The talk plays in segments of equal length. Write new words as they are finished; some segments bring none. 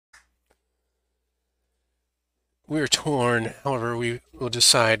we're torn. However, we will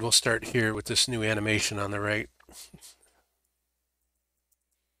decide. We'll start here with this new animation on the right.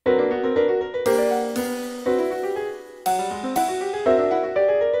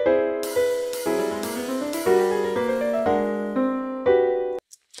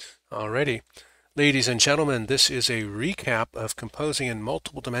 Alrighty. Ladies and gentlemen, this is a recap of Composing in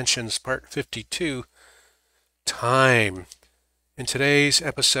Multiple Dimensions, Part 52, Time. In today's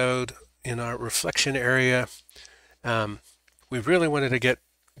episode, in our reflection area, we really wanted to get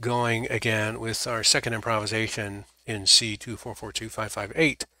going again with our second improvisation in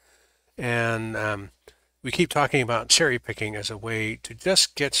C2442558. And we keep talking about cherry picking as a way to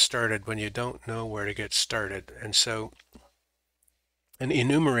just get started when you don't know where to get started. And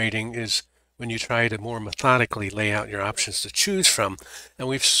enumerating is when you try to more methodically lay out your options to choose from. And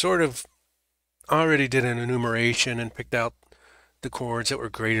we've sort of already did an enumeration and picked out the chords that were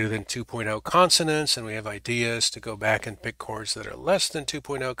greater than 2.0 consonants, and we have ideas to go back and pick chords that are less than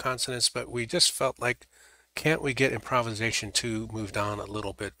 2.0 consonants, but we just felt like, can't we get improvisation 2 moved on a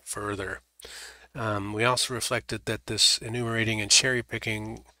little bit further? We also reflected that this enumerating and cherry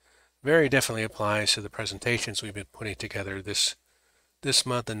picking very definitely applies to the presentations we've been putting together this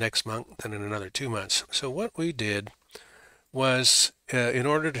month and next month and in another 2 months. So what we did was, in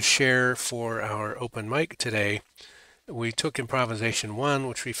order to share for our open mic today, we took improvisation 1,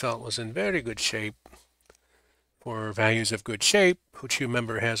 which we felt was in very good shape for values of good shape, which you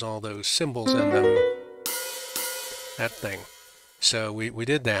remember has all those symbols in them, that thing. So we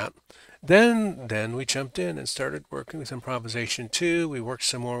did that. Then we jumped in and started working with improvisation 2. We worked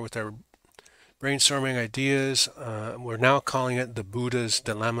some more with our brainstorming ideas. We're now calling it the Buddha's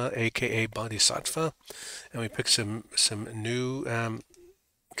Dilemma, aka Bodhisattva, and we picked some new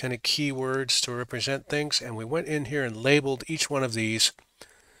kind of keywords to represent things, and we went in here and labeled each one of these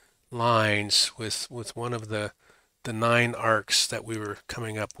lines with one of the 9 arcs that we were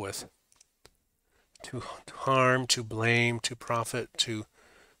coming up with. To harm, to blame, to profit, to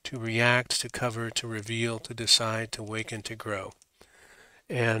react, to cover, to reveal, to decide, to awaken, to grow,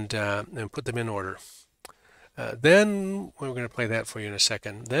 and put them in order. Then we're going to play that for you in a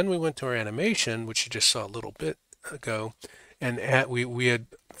second. Then we went to our animation, which you just saw a little bit ago, and we had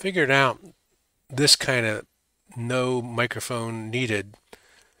figured out this kind of no microphone needed,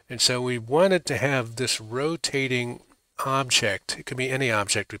 and so we wanted to have this rotating object. It could be any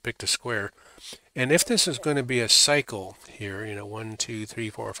object. We picked a square, and if this is going to be a cycle here, 1, 2, 3,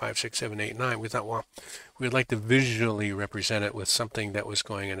 4, 5, 6, 7, 8, 9, we thought, well, we'd like to visually represent it with something that was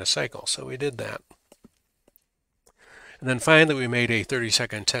going in a cycle, so we did that. And then finally we made a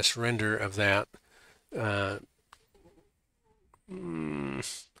 30-second test render of that,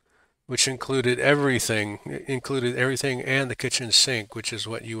 which included everything and the kitchen sink, which is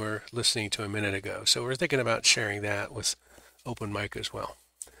what you were listening to a minute ago. So we're thinking about sharing that with open mic as well.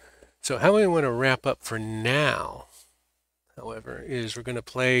 So how we want to wrap up for now, however, is we're going to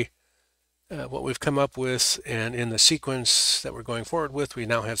play what we've come up with, and in the sequence that we're going forward with, we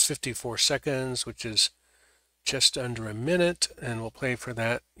now have 54 seconds, which is just under a minute, and we'll play for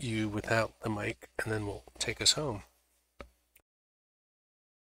that, you without the mic, and then we'll take us home.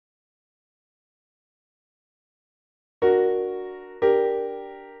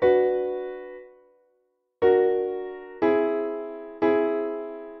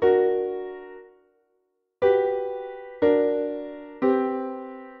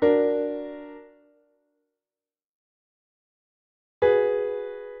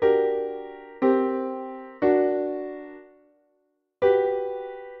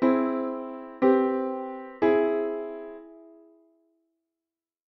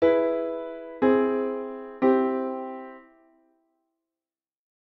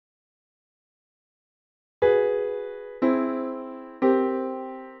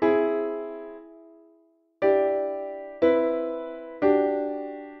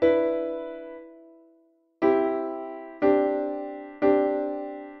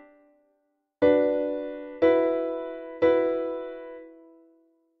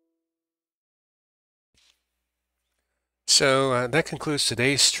 So that concludes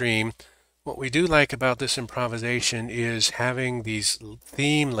today's stream. What we do like about this improvisation is having these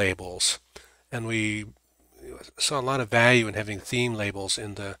theme labels, and we saw a lot of value in having theme labels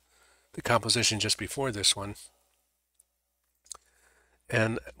in the composition just before this one.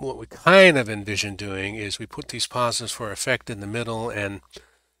 And what we kind of envision doing is we put these pauses for effect in the middle, and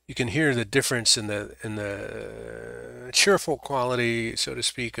you can hear the difference in the cheerful quality, so to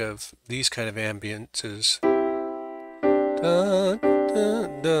speak, of these kind of ambiances. Da, da,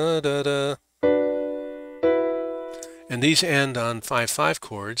 da, da, da. And these end on 5/5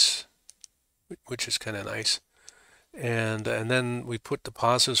 chords, which is kind of nice. and then we put the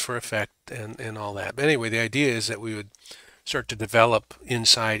pauses for effect and all that. But anyway, the idea is that we would start to develop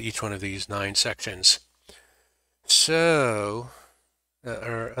inside each one of these 9 sections. So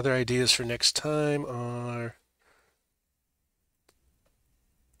our other ideas for next time are,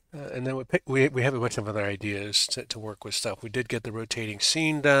 and then we have a bunch of other ideas to work with stuff. We did get the rotating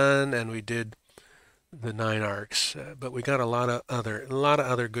scene done, and we did the 9 arcs, but we got a lot of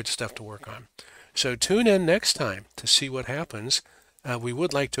other good stuff to work on. So tune in next time to see what happens. We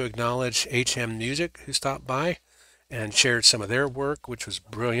would like to acknowledge HM Music, who stopped by and shared some of their work, which was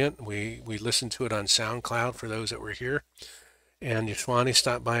brilliant. We listened to it on SoundCloud for those that were here. And Yashwani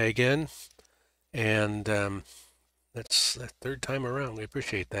stopped by again, and that's the 3rd time around. We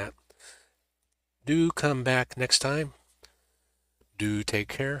appreciate that. Do come back next time. Do take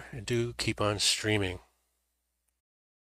care, and do keep on streaming.